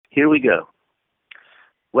Here we go.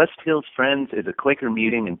 West Hills Friends is a Quaker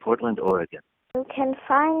meeting in Portland, Oregon. You can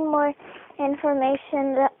find more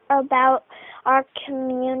information about our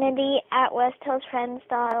community at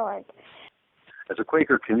westhillsfriends.org. As a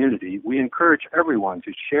Quaker community, we encourage everyone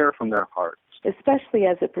to share from their hearts, especially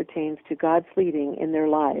as it pertains to God's leading in their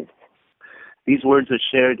lives. These words are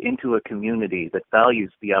shared into a community that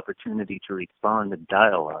values the opportunity to respond and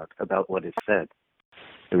dialogue about what is said.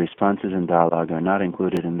 The responses and dialogue are not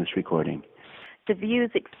included in this recording. The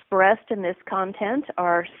views expressed in this content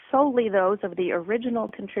are solely those of the original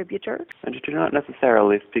contributor and do not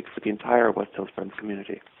necessarily speak for the entire West Hills Friends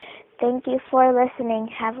community. Thank you for listening.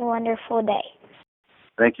 Have a wonderful day.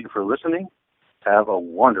 Thank you for listening. Have a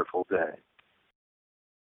wonderful day.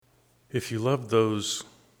 If you love those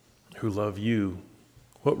who love you,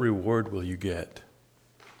 what reward will you get?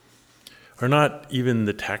 Are not even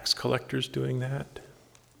the tax collectors doing that?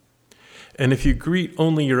 And if you greet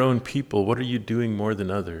only your own people, what are you doing more than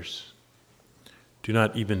others? Do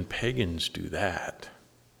not even pagans do that?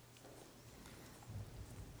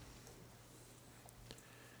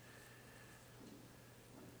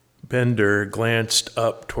 Bender glanced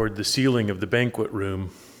up toward the ceiling of the banquet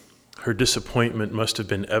room. Her disappointment must have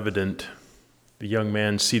been evident. The young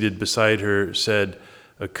man seated beside her said,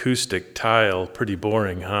 "Acoustic tile, pretty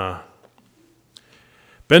boring, huh?"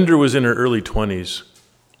 Bender was in her early 20s.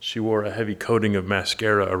 She wore a heavy coating of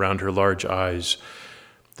mascara around her large eyes.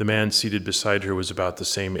 The man seated beside her was about the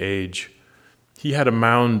same age. He had a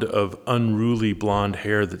mound of unruly blonde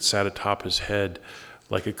hair that sat atop his head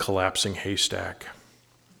like a collapsing haystack.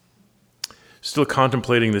 Still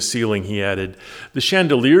contemplating the ceiling, he added, "The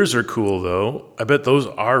chandeliers are cool, though. I bet those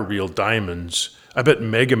are real diamonds. I bet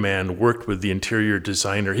Mega Man worked with the interior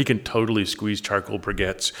designer. He can totally squeeze charcoal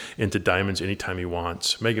briquettes into diamonds anytime he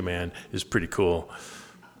wants. Mega Man is pretty cool."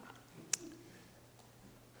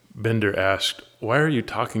 Bender asked, "Why are you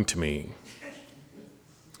talking to me?"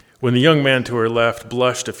 When the young man to her left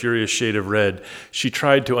blushed a furious shade of red, she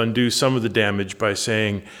tried to undo some of the damage by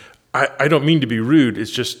saying, I don't mean to be rude,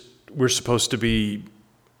 it's just we're supposed to be,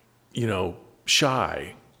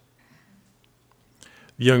 shy."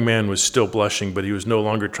 The young man was still blushing, but he was no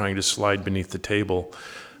longer trying to slide beneath the table.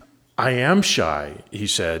 "I am shy," he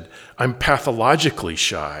said. "I'm pathologically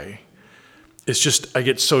shy. It's just I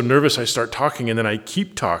get so nervous I start talking and then I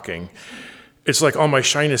keep talking. It's like all my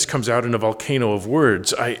shyness comes out in a volcano of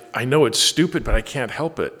words. I know it's stupid, but I can't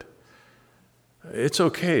help it." "It's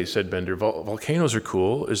okay," said Bender. Volcanoes are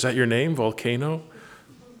cool. Is that your name, Volcano?"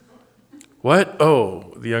 "What?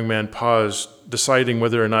 Oh," the young man paused, deciding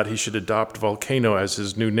whether or not he should adopt Volcano as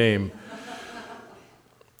his new name.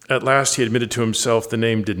 At last he admitted to himself the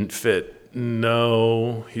name didn't fit.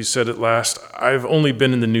 "No," he said at last, "I've only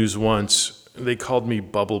been in the news once. They called me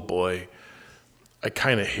Bubble Boy. I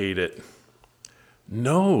kind of hate it."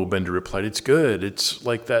 "No," Bender replied, "it's good. It's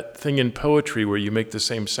like that thing in poetry where you make the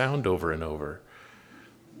same sound over and over."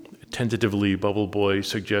 Tentatively, Bubble Boy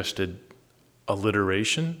suggested,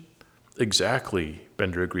 "Alliteration?" "Exactly,"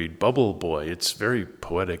 Bender agreed. "Bubble Boy, it's very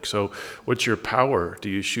poetic. So what's your power? Do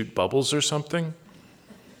you shoot bubbles or something?"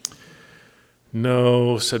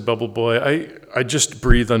 "No," said Bubble Boy, I just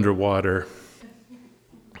breathe underwater."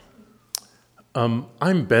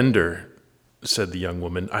 I'm Bender," said the young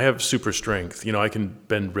woman. "I have super strength. I can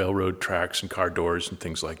bend railroad tracks and car doors and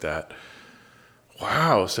things like that."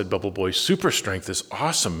 "Wow," said Bubble Boy, "super strength is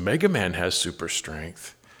awesome. Mega Man has super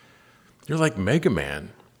strength." "You're like Mega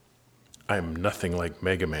Man." "I'm nothing like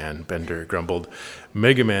Mega Man," Bender grumbled.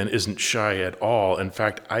 "Mega Man isn't shy at all. In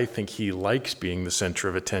fact, I think he likes being the center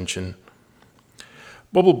of attention."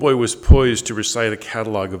 Bubble Boy was poised to recite a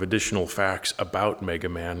catalog of additional facts about Mega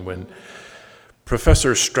Man when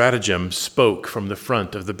Professor Stratagem spoke from the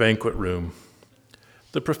front of the banquet room.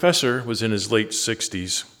 The professor was in his late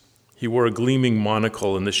 60s. He wore a gleaming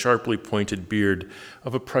monocle and the sharply pointed beard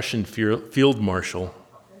of a Prussian field marshal.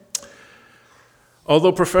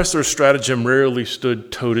 Although Professor Stratagem rarely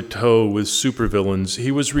stood toe-to-toe with supervillains,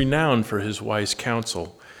 he was renowned for his wise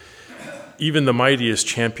counsel. Even the mightiest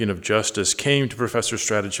champion of justice came to Professor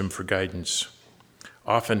Stratagem for guidance.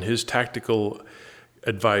 Often his tactical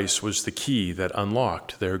advice was the key that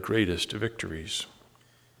unlocked their greatest victories.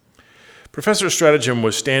 Professor Stratagem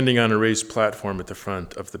was standing on a raised platform at the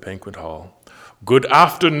front of the banquet hall. "Good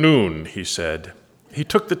afternoon," he said. He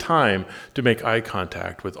took the time to make eye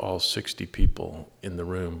contact with all 60 people in the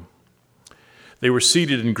room. They were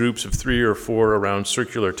seated in groups of 3 or 4 around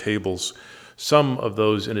circular tables. Some of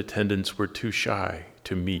those in attendance were too shy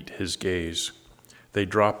to meet his gaze. They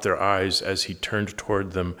dropped their eyes as he turned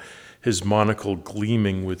toward them, his monocle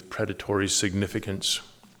gleaming with predatory significance.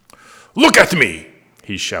 "Look at me!"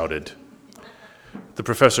 he shouted. The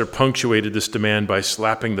professor punctuated this demand by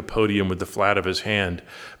slapping the podium with the flat of his hand.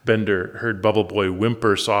 Bender heard Bubble Boy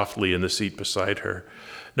whimper softly in the seat beside her.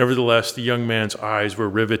 Nevertheless, the young man's eyes were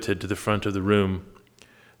riveted to the front of the room.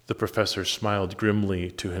 The professor smiled grimly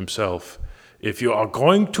to himself. "If you are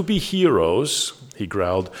going to be heroes," he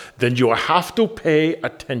growled, "then you have to pay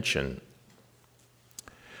attention."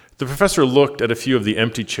 The professor looked at a few of the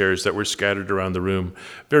empty chairs that were scattered around the room.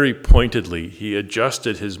 Very pointedly, he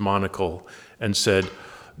adjusted his monocle and said,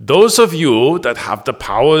 "Those of you that have the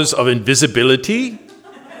powers of invisibility,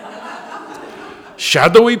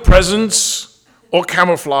 shadowy presence, or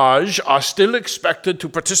camouflage are still expected to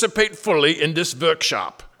participate fully in this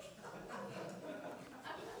workshop."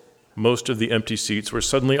 Most of the empty seats were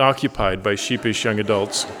suddenly occupied by sheepish young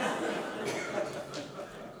adults.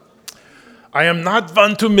 "I am not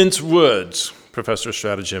one to mince words," Professor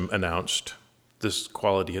Stratagem announced. This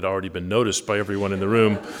quality had already been noticed by everyone in the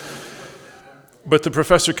room. But the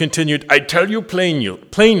professor continued, "I tell you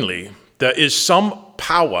plainly, there is some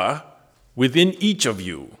power within each of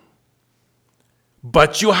you.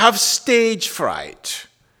 But you have stage fright.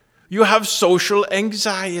 You have social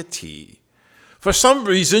anxiety. For some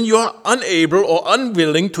reason, you are unable or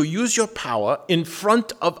unwilling to use your power in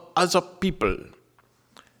front of other people.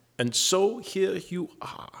 And so here you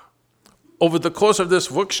are. Over the course of this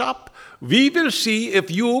workshop, we will see if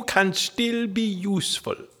you can still be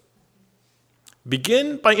useful.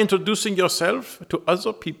 Begin by introducing yourself to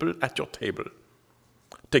other people at your table.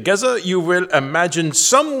 Together, you will imagine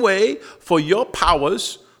some way for your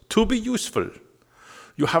powers to be useful.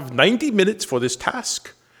 You have 90 minutes for this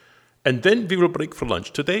task, and then we will break for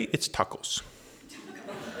lunch. Today, it's tacos.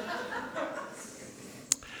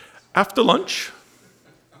 After lunch,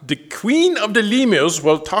 the Queen of the Lemurs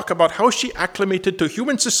will talk about how she acclimated to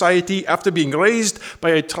human society after being raised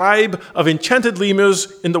by a tribe of enchanted lemurs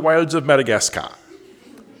in the wilds of Madagascar.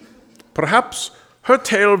 Perhaps her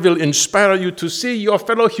tale will inspire you to see your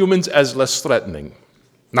fellow humans as less threatening.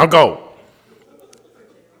 Now go."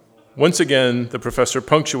 Once again, the professor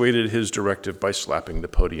punctuated his directive by slapping the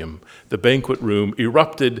podium. The banquet room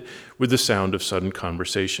erupted with the sound of sudden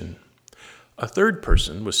conversation. A third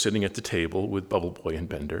person was sitting at the table with Bubble Boy and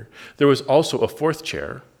Bender. There was also a fourth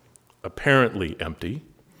chair, apparently empty.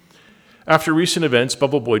 After recent events,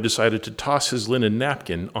 Bubble Boy decided to toss his linen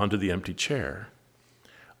napkin onto the empty chair.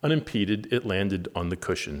 Unimpeded, it landed on the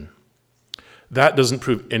cushion. "That doesn't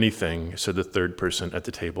prove anything," said the third person at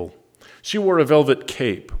the table. She wore a velvet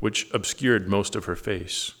cape, which obscured most of her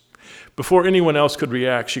face. Before anyone else could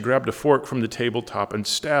react, she grabbed a fork from the tabletop and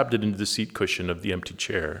stabbed it into the seat cushion of the empty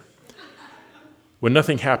chair. When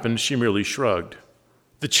nothing happened, she merely shrugged.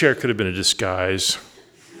 The chair could have been a disguise.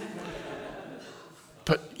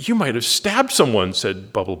 "But you might have stabbed someone,"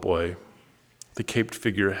 said Bubble Boy. The caped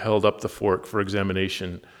figure held up the fork for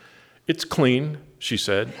examination. "It's clean," she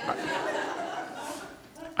said.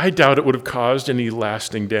 "I doubt it would have caused any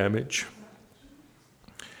lasting damage."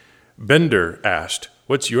 Bender asked,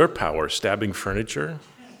 "What's your power, stabbing furniture?"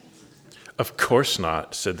 "Of course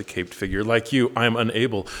not," said the caped figure. "Like you, I am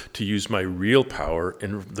unable to use my real power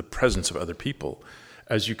in the presence of other people.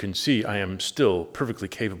 As you can see, I am still perfectly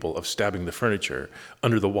capable of stabbing the furniture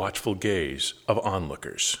under the watchful gaze of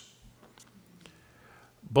onlookers."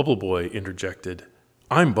 Bubble Boy interjected,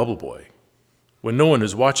 "I'm Bubble Boy. When no one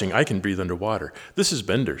is watching, I can breathe underwater. This is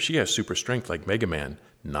Bender. She has super strength like Mega Man."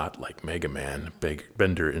 "Not like Mega Man,"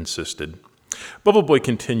 Bender insisted. Bubble Boy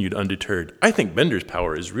continued undeterred. "I think Bender's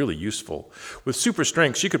power is really useful. With super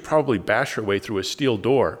strength, she could probably bash her way through a steel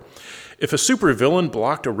door. If a super villain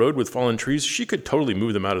blocked a road with fallen trees, she could totally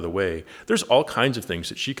move them out of the way. There's all kinds of things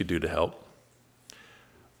that she could do to help."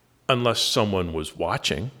 "Unless someone was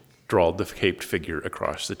watching," drawled the caped figure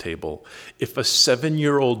across the table. "If a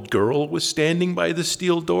 7-year-old girl was standing by the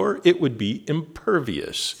steel door, it would be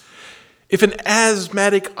impervious. If an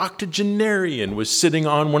asthmatic octogenarian was sitting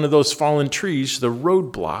on one of those fallen trees, the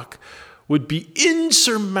roadblock would be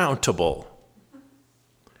insurmountable."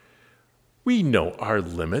 "We know our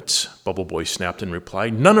limits," Bubble Boy snapped in reply.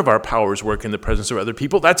 "None of our powers work in the presence of other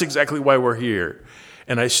people. That's exactly why we're here.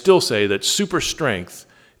 And I still say that super strength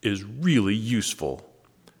is really useful.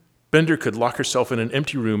 Bender could lock herself in an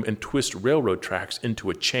empty room and twist railroad tracks into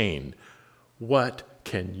a chain. What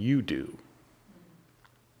can you do?"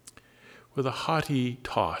 With a haughty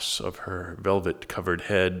toss of her velvet-covered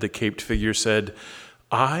head, the caped figure said,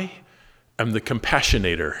 "I am the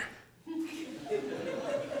Compassionator.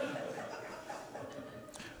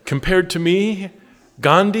 Compared to me,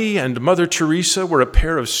 Gandhi and Mother Teresa were a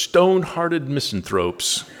pair of stone-hearted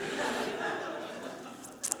misanthropes."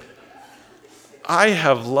 I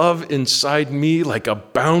have love inside me like a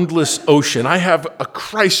boundless ocean. I have a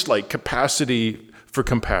Christ-like capacity for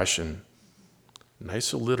compassion.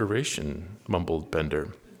 Nice alliteration, mumbled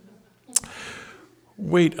Bender.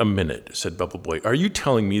 Wait a minute, said Bubble Boy. Are you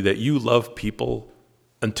telling me that you love people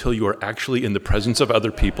until you are actually in the presence of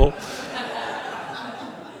other people?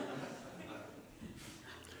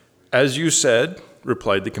 As you said,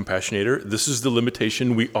 replied the Compassionator, this is the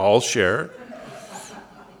limitation we all share.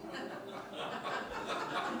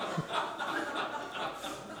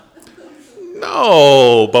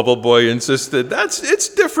 No, Bubble Boy insisted. It's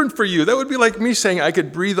different for you. That would be like me saying I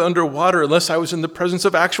could breathe underwater unless I was in the presence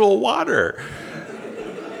of actual water.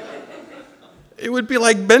 It would be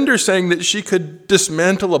like Bender saying that she could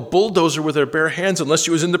dismantle a bulldozer with her bare hands unless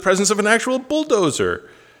she was in the presence of an actual bulldozer.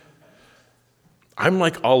 I'm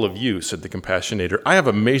like all of you, said the Compassionator. I have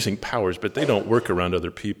amazing powers, but they don't work around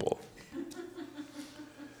other people.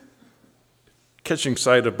 Catching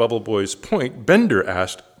sight of Bubble Boy's point, Bender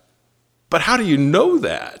asked, but how do you know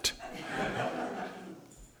that?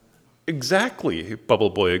 Exactly, Bubble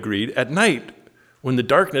Boy agreed. At night, when the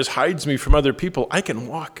darkness hides me from other people, I can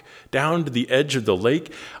walk down to the edge of the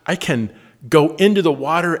lake. I can go into the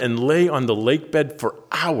water and lay on the lake bed for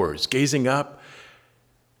hours, gazing up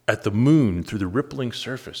at the moon through the rippling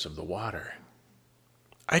surface of the water.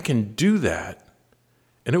 I can do that,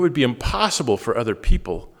 and it would be impossible for other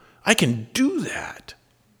people. I can do that.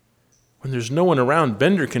 When there's no one around,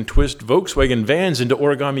 Bender can twist Volkswagen vans into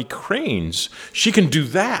origami cranes. She can do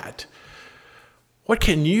that. What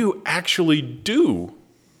can you actually do?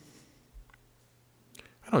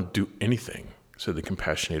 I don't do anything, said the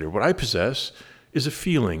Compassionator. What I possess is a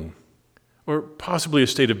feeling, or possibly a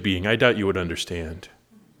state of being. I doubt you would understand.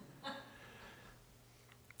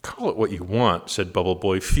 Call it what you want, said Bubble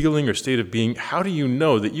Boy, feeling or state of being. How do you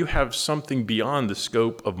know that you have something beyond the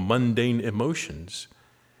scope of mundane emotions?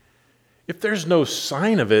 If there's no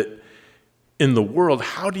sign of it in the world,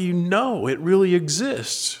 how do you know it really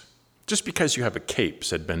exists? Just because you have a cape,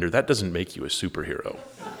 said Bender, that doesn't make you a superhero.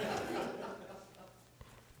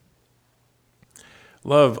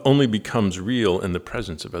 Love only becomes real in the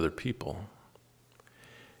presence of other people.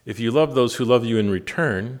 If you love those who love you in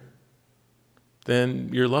return, then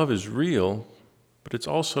your love is real, but it's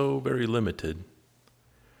also very limited.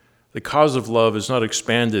 The cause of love is not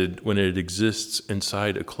expanded when it exists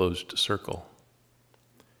inside a closed circle.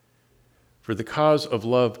 For the cause of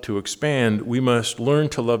love to expand, we must learn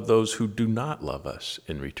to love those who do not love us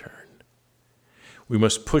in return. We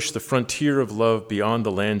must push the frontier of love beyond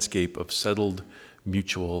the landscape of settled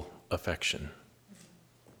mutual affection.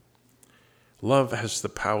 Love has the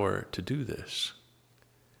power to do this.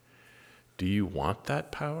 Do you want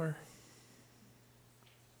that power?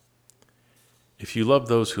 If you love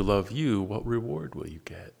those who love you, what reward will you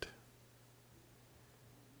get?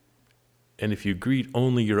 And if you greet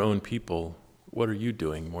only your own people, what are you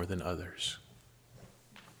doing more than others?